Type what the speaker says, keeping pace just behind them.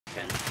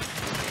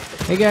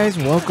Hey guys,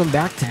 welcome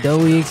back to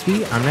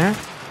WXP. I'm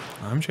Nath.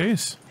 I'm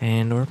Chase.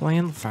 And we're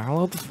playing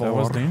Fallout 4. That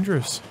was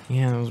dangerous.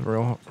 Yeah, it was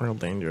real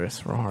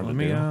dangerous. Real hard to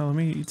do. Let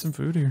me eat some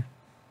food here.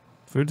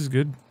 Food is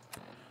good.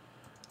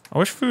 I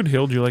wish food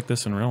healed you like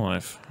this in real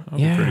life. That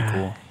would be pretty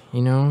cool.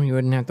 You know, you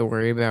wouldn't have to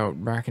worry about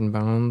breaking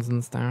bones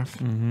and stuff.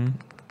 Mm-hmm.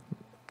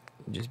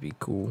 It'd just be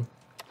cool.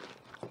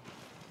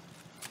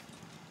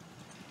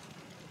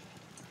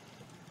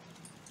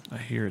 I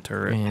hear a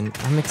turret. And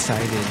I'm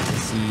excited to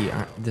see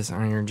this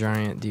Iron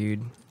Giant,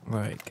 dude.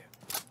 Like,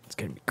 it's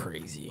gonna be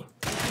crazy.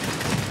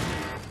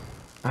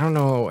 I don't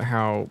know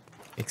how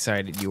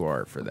excited you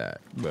are for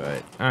that,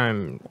 but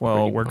I'm...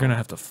 Well, we're gonna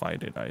have to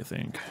fight it, I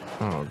think.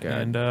 Oh, God.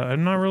 And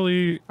I'm not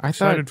really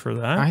excited for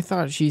that. I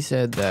thought she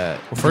said that...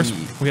 Well, first,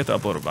 we have to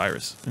upload a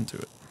virus into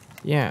it.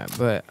 Yeah,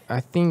 but I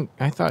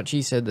thought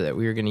she said that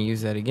we were gonna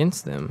use that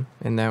against them,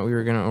 and that we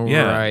were gonna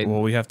override... Yeah,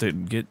 well, we have to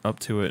get up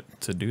to it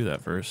to do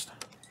that first.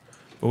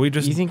 But we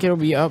just... You think it'll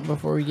be up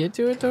before we get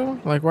to it, though?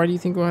 Like, why do you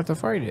think we'll have to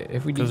fight it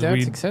if we do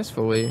that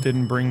successfully?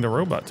 Didn't bring the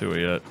robot to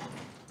it yet.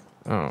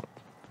 Oh.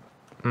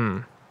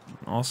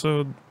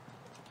 Also,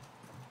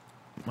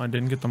 I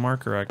didn't get the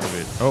marker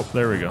activated. Oh,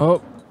 there we go.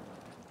 Oh.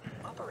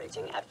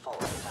 Operating at full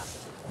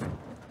capacity.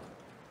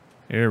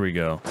 Here we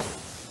go.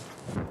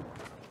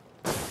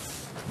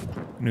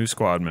 New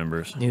squad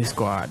members. New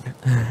squad.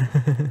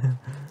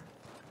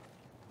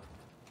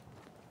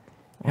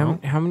 Well,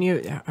 how many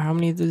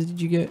of those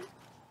did you get?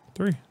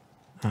 3.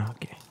 Oh,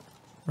 okay.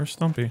 Where's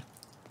Stumpy?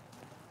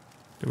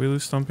 Did we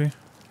lose Stumpy?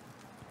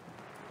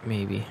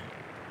 Maybe.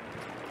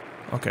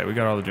 Okay, we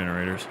got all the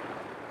generators.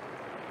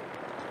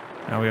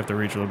 Now we have to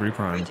reach Liberty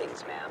Prime.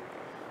 Greetings, ma'am.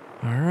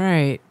 All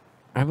right.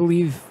 I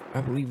believe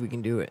we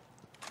can do it.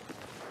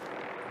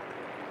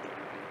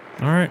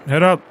 All right,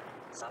 head up.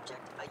 Subject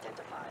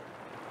identified.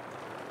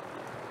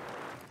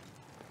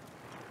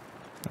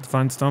 Have to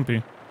find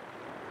Stumpy.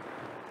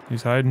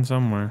 He's hiding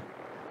somewhere.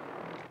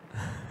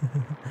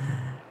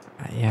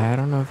 Yeah, I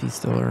don't know if he's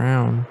still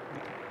around.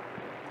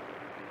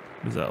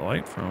 Where's that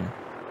light from?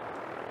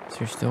 Is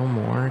there still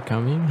more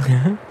coming?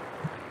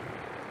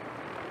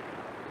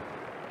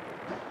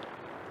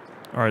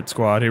 All right,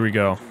 squad, here we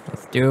go.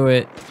 Let's do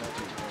it.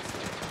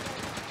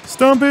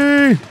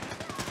 Stumpy!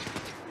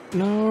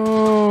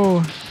 No.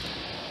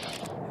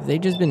 Have they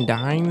just been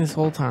dying this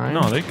whole time?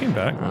 No, they came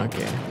back.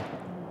 Okay.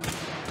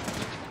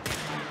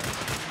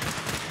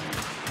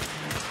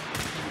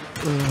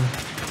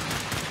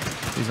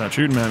 He's not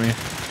shooting at me.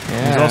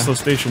 Yeah. He's also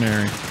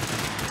stationary.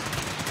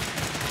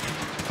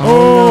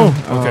 Oh,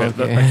 Oh! no. Okay,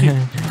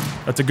 Okay.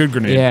 that's a good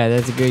grenade. Yeah,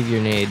 that's a good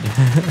grenade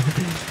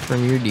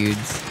from your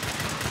dudes.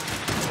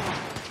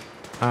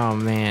 Oh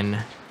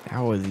man, that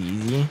was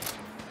easy.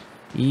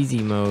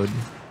 Easy mode.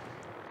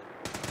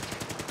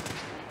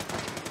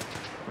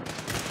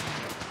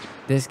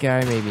 This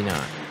guy, maybe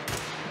not.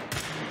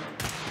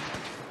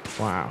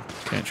 Wow.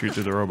 Can't shoot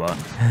through the robot.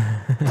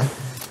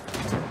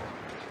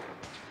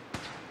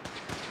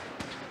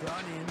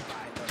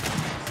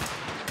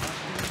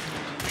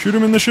 Shoot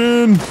him in the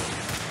shin!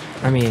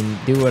 I mean,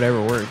 do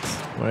whatever works.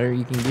 Whatever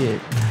you can get.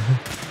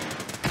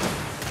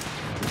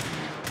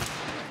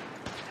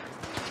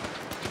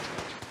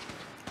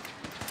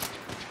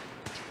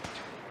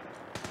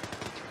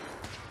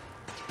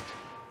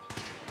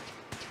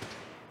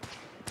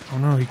 Oh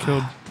no, he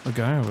killed a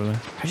guy over there.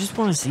 I just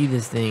want to see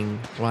this thing,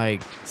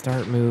 like,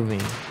 start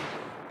moving.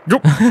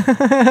 Nope.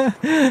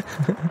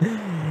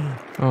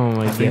 Oh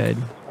my god.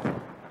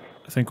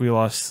 I think we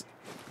lost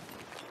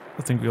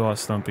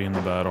Stumpy in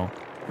the battle.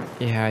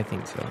 Yeah, I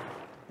think so.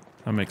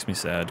 That makes me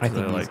sad I because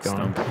I, think like he's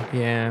gone. Stumpy.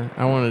 Yeah,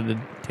 I wanted to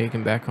take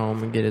him back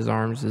home and get his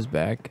arms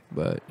back,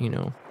 but, you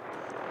know.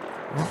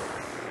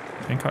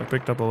 Hancock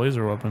picked up a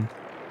laser weapon.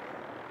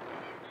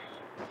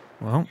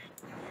 Well.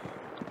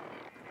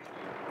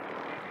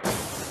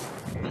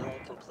 Renewal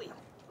complete.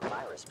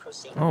 Virus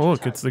proceeding. Oh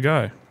look, it's the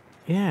guy.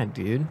 Yeah,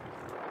 dude.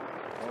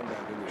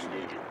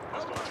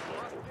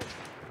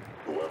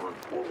 Whoever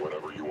or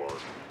whatever you are,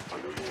 I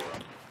know you are.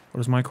 What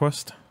is my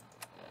quest?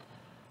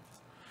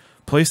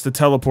 Place the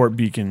teleport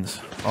beacons.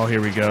 Oh,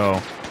 here we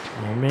go.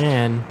 Oh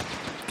man.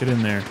 Get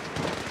in there.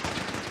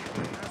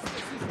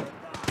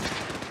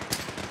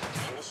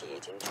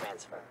 Initiating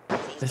transfer.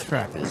 This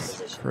crap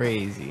is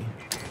crazy.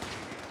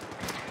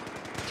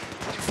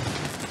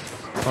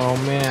 Oh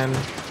man.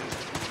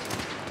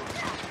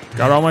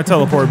 Got all my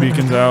teleport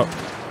beacons out.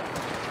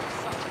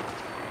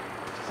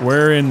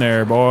 We're in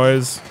there,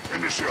 boys.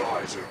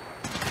 Initializer.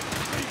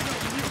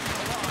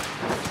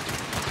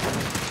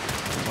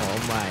 Oh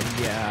my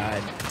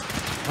god.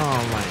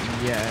 Oh my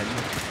god.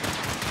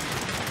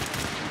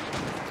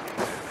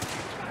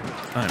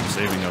 I'm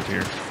saving up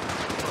here.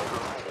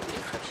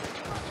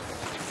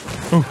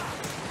 Oh.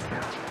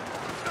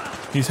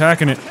 He's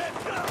hacking it.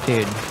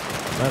 Dude.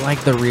 But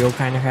like the real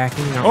kind of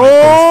hacking. Not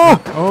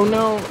Oh! like oh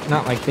no.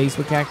 Not like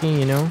Facebook hacking,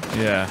 you know?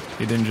 Yeah,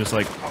 he didn't just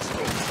like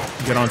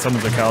get on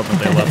someone's account that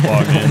they left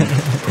logged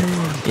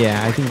in.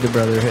 Yeah, I think the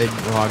Brotherhood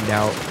logged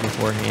out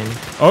beforehand.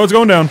 Oh, it's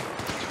going down.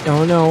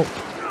 Oh no.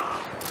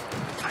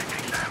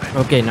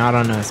 Okay, not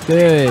on us.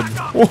 Good.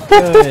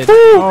 Good.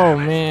 Oh,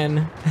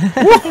 man.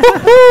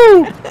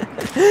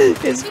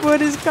 His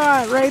foot is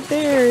caught right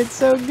there. It's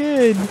so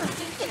good.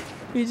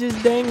 He's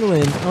just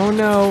dangling. Oh,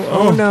 no.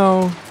 Oh,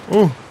 no.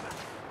 Ooh.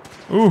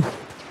 Ooh.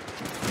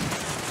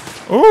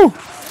 Ooh.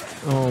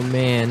 Oh,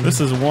 man.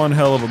 This is one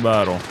hell of a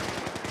battle.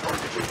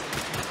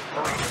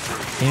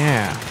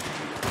 Yeah.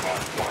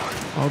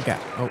 Oh, God.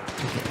 Oh,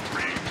 okay.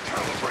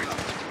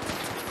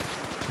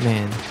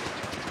 Man.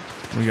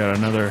 We got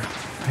another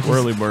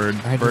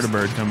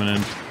vertibird coming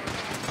in.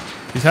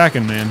 He's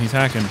hacking, man. He's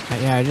hacking.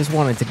 Yeah, I just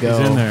wanted to go.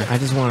 He's in there. I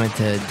just wanted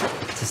to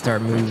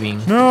start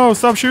moving. No,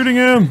 stop shooting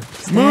him.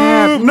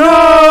 Snap. Move.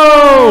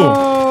 No.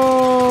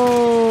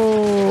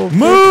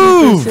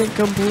 Move. 50%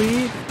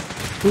 complete.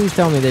 Please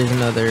tell me there's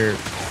another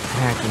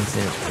hacking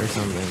synth or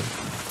something.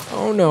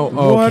 Oh, no.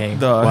 Okay. What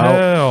the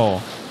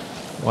hell?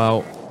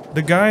 Well,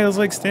 the guy is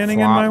like standing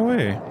in my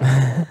way.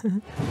 I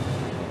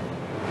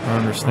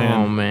don't understand.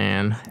 Oh,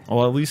 man.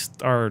 Well, at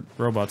least our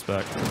robot's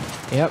back.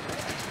 Yep.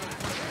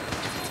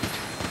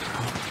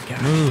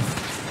 Move.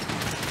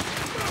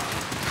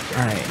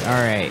 All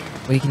right.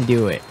 We can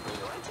do it.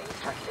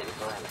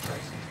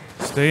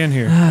 Stay in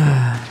here.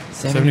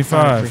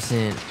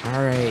 75%.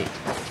 All right.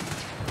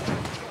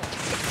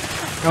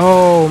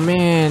 Oh,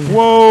 man.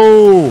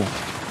 Whoa.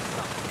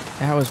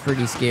 That was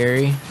pretty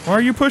scary. Why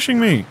are you pushing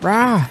me?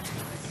 Rah.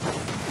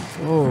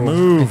 Oh,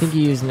 Move. I think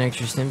you used an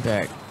extra stim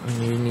pack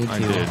when you need to. I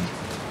did.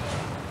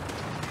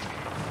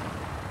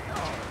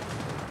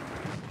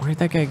 Where'd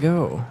that guy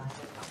go?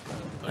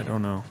 I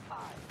don't know.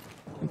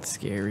 It's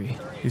scary.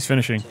 He's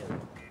finishing.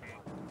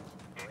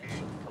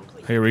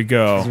 Here we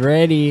go. He's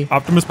ready.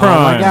 Optimus Prime.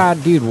 Oh my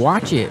god, dude,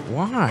 watch it.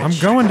 Watch. I'm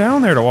going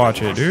down there to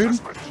watch it, dude.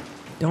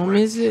 Don't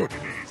miss it.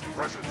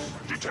 Presence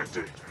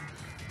detected.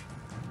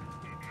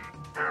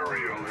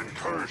 Aerial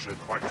incursion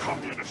by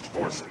communist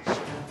forces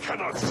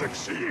cannot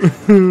succeed.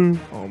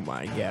 Oh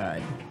my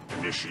god.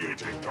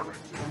 Initiating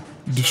directive.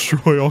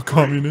 Destroy all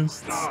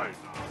communists. 9,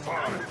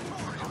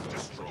 5.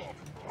 Destroy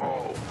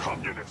all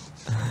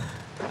communists.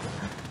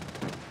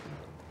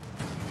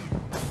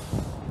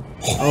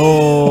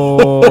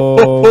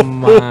 Oh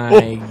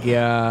my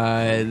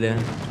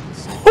god.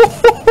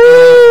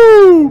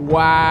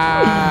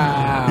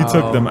 Wow. He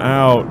took them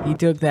out. He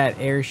took that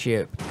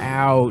airship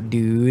out,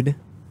 dude.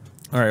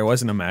 All right, it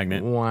wasn't a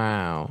magnet.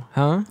 Wow.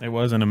 Huh? It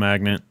wasn't a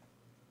magnet.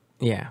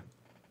 Yeah.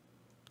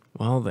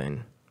 Well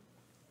then.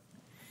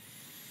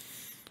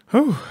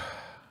 Whew.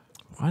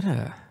 What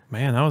a...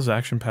 Man, that was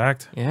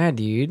action-packed. Yeah,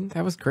 dude.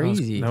 That was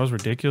crazy. That was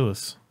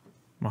ridiculous.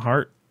 My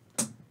heart.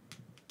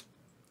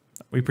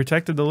 We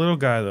protected the little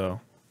guy,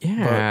 though.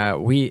 Yeah,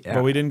 but we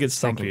didn't get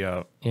Stumpy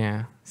out.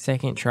 Yeah,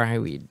 second try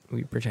we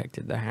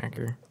protected the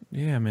hacker.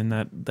 Yeah, man,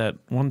 that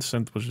one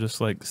synth was just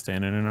like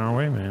standing in our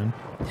way, man.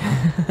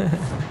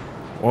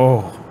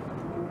 Whoa.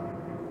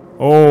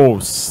 Oh,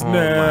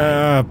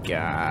 snap. Oh my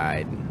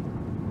god.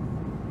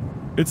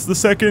 It's the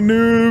second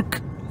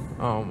nuke.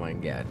 Oh my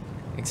god.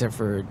 Except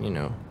for, you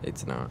know,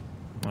 it's not.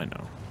 I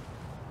know.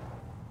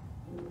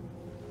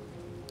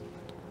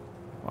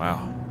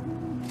 Wow.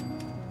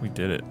 We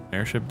did it.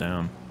 Airship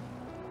down.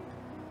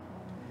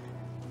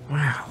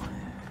 Wow.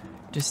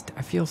 Just,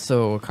 I feel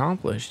so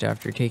accomplished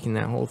after taking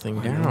that whole thing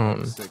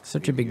down.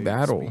 Such a big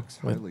battle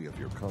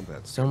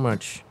with so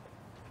much,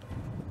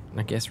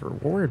 I guess,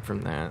 reward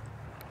from that.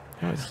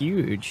 That was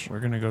huge. We're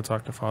going to go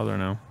talk to Father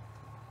now.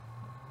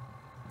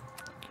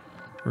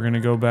 We're going to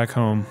go back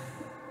home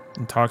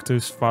and talk to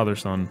his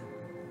father-son.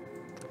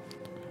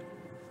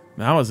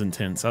 That was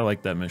intense. I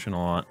like that mission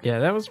a lot. Yeah,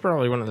 that was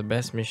probably one of the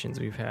best missions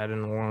we've had in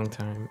a long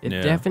time. It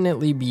Yeah.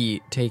 definitely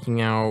beat taking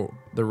out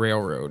the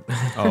railroad.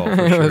 Oh,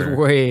 for It was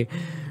sure.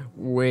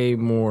 way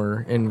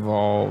more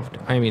involved.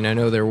 I mean, I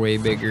know they're way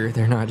bigger.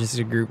 They're not just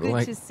a group of Good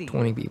like to see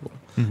 20 people.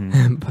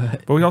 Mhm.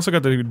 But But we also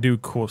got to do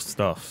cool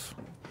stuff.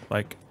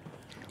 Like,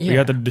 we yeah,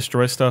 got to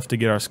destroy stuff to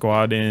get our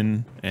squad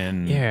in,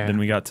 and Yeah. then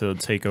we got to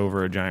take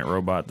over a giant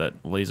robot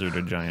that lasered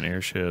a giant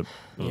airship.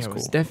 It was yeah, it cool.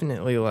 was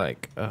definitely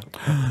like a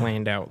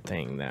planned out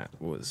thing that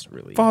was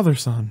really,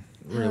 Father-son.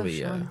 really,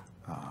 Sean.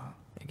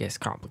 I guess,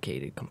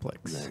 complicated,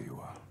 complex. There you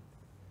are.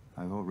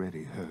 I've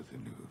already heard the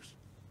news.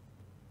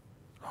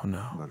 Oh,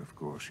 no. But of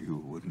course, you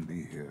wouldn't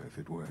be here if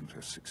it weren't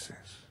a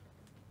success.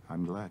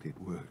 I'm glad it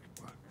worked,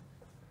 but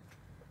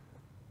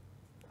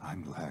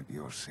I'm glad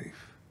you're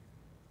safe.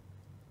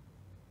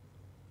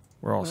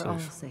 We're all We're all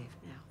safe. safe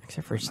now.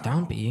 Except for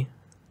Stompy.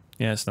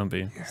 Yeah,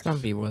 Stumpy. Yes.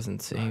 Stumpy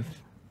wasn't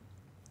safe.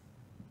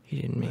 He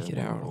didn't make it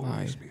There out will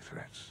always alive. be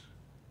threats.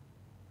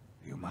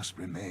 You must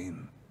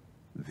remain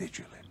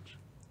vigilant.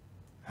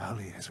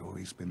 Allie has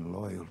always been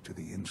loyal to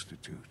the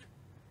Institute,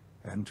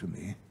 and to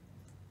me.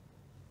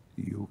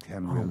 You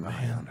can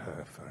rely on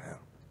her for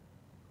help.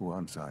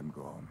 Once I'm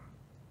gone,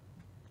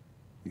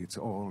 it's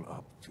all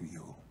up to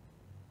you.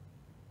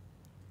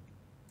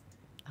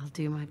 I'll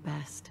do my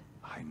best.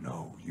 I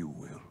know you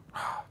will.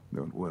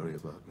 Don't worry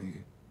about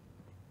me.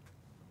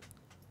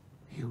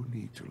 You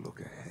need to look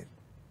ahead.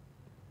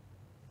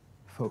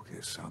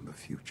 Focus on the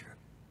future.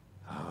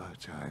 Our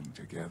time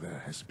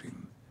together has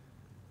been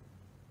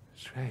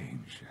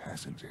Strange,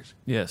 hasn't it?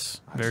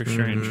 Yes, I very spent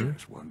strange.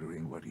 years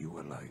wondering what you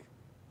were like.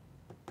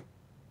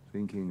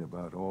 Thinking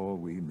about all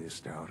we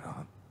missed out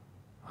on.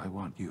 I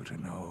want you to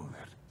know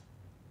that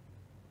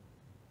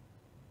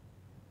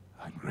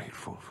I'm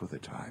grateful for the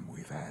time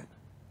we've had,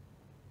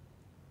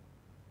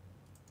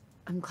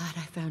 I'm glad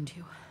I found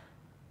you.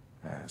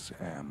 as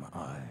am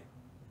I.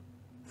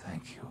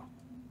 Thank you.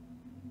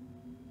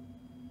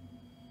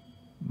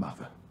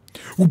 Mother.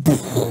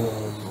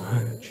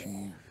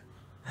 Achieve,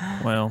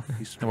 Well,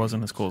 it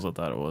wasn't as cool as I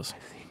thought it was.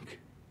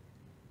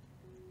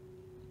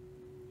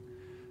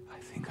 I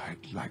think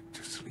I'd like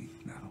to sleep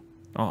now.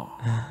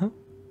 Oh.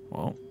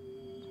 Well,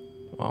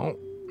 Well,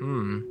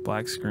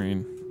 black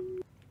screen.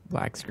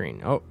 black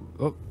screen. Oh,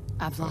 oh,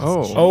 I've lost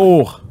Oh. you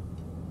Oh!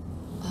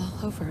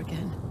 all over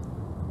again.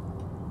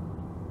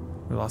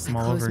 We lost I them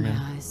all close over my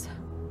again. eyes.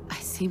 I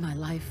see my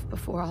life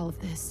before all of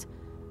this.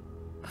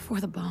 Before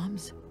the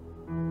bombs.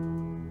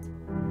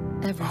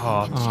 Everything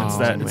Oh, can it's change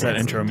that, in it's an that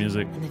intro instant,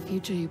 music. And the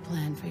future you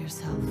plan for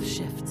yourself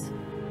shifts.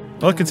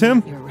 Look, it's Whether or him.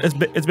 not you're It's,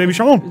 ready. it's Baby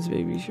Sean. it's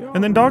Baby Sean.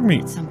 And then Dog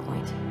Meat. At some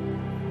point,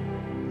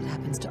 it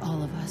happens to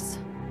all of us.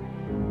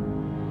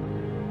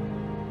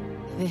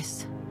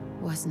 This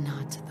was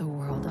not the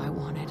world I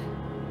wanted.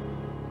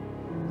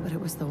 But it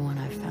was the one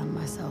I found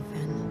myself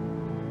in.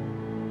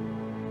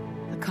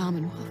 The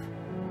Commonwealth.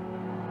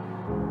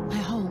 My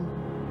home.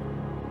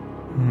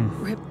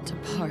 Ripped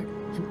apart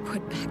and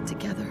put back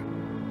together.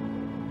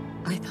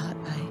 I thought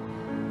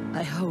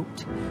I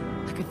hoped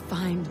I could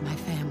find my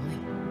family.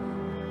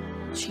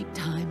 Cheat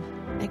time,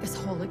 make us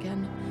whole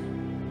again.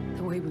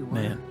 The way we were.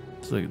 Man,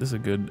 this is a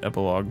good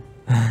epilogue.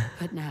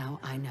 But now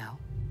I know.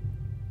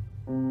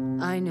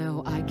 I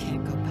know I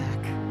can't go back.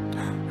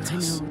 I know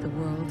the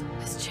world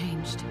has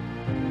changed.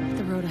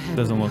 The road ahead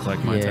Doesn't will be look like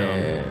hard. my town.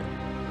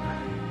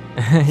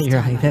 Yeah.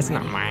 You're like, that's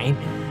not mine.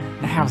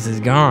 The house is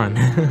gone.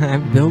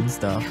 I've built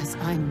stuff. Because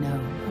I know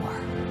war.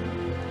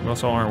 We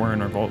also aren't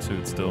wearing our vault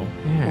suits still. War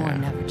Yeah.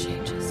 never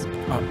changes.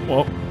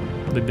 Well,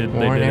 they did.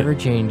 War They did never it.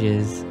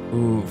 changes.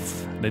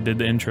 Oof. They did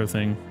the intro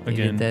thing They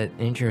again. did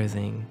that intro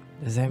thing.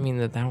 Does that mean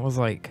that was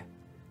like,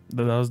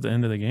 That was the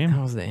end of the that game.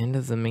 was the end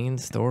of the main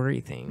story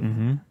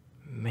thing?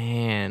 Mm-hmm.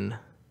 Man.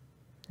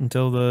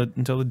 Until the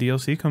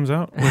DLC comes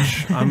out,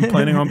 which I'm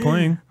planning on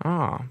playing.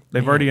 Oh.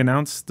 They've man. already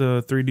announced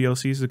the 3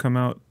 DLCs to come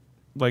out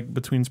like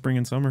between spring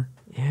and summer.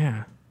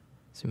 Yeah.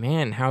 So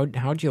man,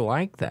 how'd you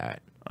like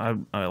that?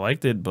 I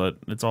liked it, but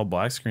it's all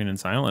black screen and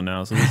silent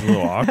now, so this is a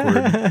little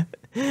awkward.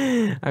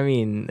 I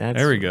mean, that's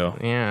There we go.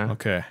 Yeah.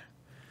 Okay.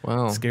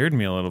 Well, Scared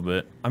me a little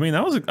bit. I mean,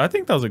 I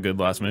think that was a good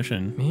last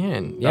mission.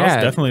 man, That yeah,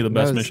 was definitely the that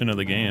best was- mission of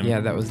the game. Yeah,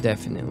 that was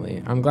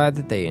definitely. I'm glad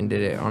that they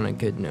ended it on a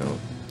good note.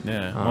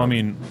 Yeah. Well, I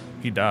mean,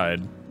 he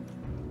died.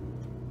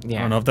 Yeah.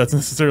 I don't know if that's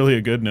necessarily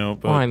a good note,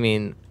 but Well, I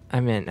mean, I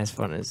meant as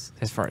far as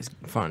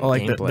fun. I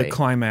like the gameplay.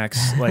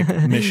 climax like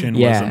mission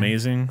was Yeah.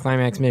 amazing.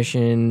 Climax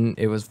mission.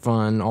 It was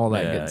fun. All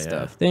that Yeah, good yeah.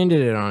 stuff. They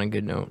ended it on a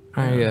good note.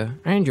 I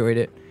enjoyed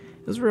it.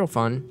 It was real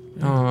fun.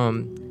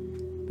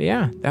 But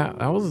yeah, that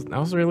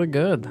was really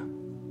good.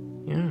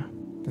 Yeah,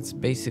 that's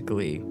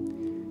basically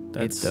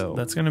That's though.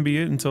 gonna be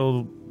it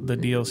until the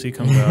DLC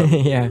comes out.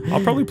 yeah.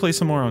 I'll probably play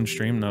some more on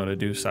stream though to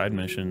do side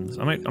missions.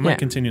 I might Yeah.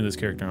 continue this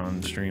character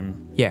on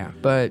stream. Yeah,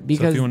 but So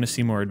because if you want to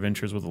see more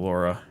adventures with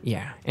Laura,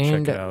 yeah,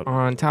 and it out.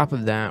 on top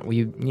of that,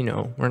 we're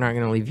not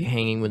gonna leave you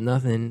hanging with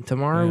nothing.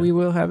 Tomorrow Yeah. we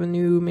will have a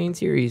new main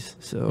series,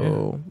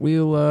 so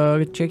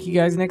we'll check you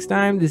guys next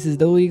time. This is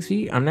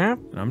WXV. I'm Nath.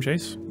 and I'm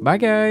Chase. Bye,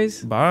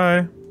 guys.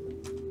 Bye.